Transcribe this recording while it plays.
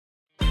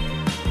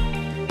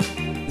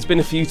There's been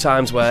a few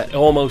times where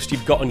almost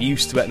you've gotten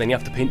used to it and then you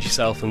have to pinch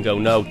yourself and go,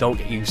 no, don't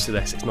get used to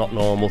this, it's not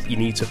normal, you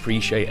need to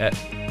appreciate it.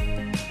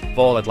 We've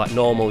all had like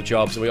normal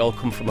jobs and we all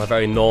come from a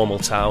very normal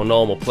town,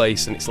 normal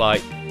place, and it's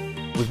like,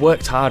 we've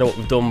worked hard at what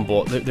we've done,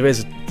 but there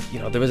is, you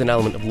know, there is an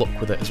element of luck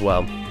with it as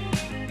well.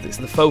 It's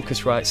the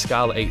Focusrite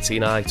Scarlett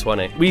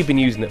 18i20. We've been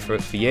using it for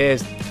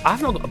years.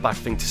 I've not got a bad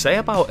thing to say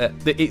about it.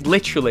 It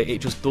literally, it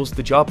just does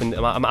the job, and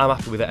I'm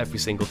happy with it every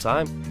single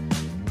time.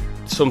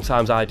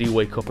 Sometimes I do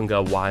wake up and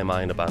go, why am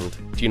I in a band?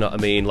 Do you know what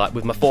I mean? Like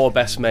with my 4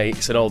 best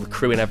mates and all the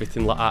crew and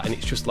everything like that, and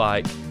it's just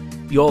like,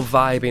 you're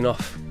vibing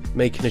off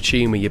making a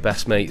tune with your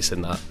best mates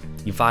and that.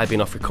 You're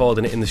vibing off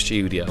recording it in the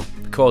studio,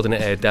 recording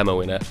it here,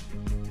 demoing it,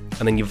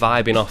 and then you're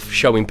vibing off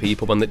showing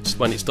people when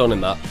it's done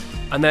and that.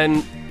 And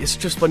then it's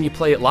just when you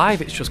play it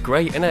live, it's just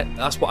great, isn't it?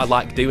 That's what I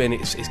like doing.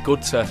 It's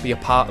good to be a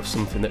part of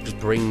something that just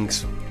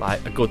brings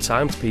like a good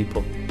time to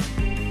people.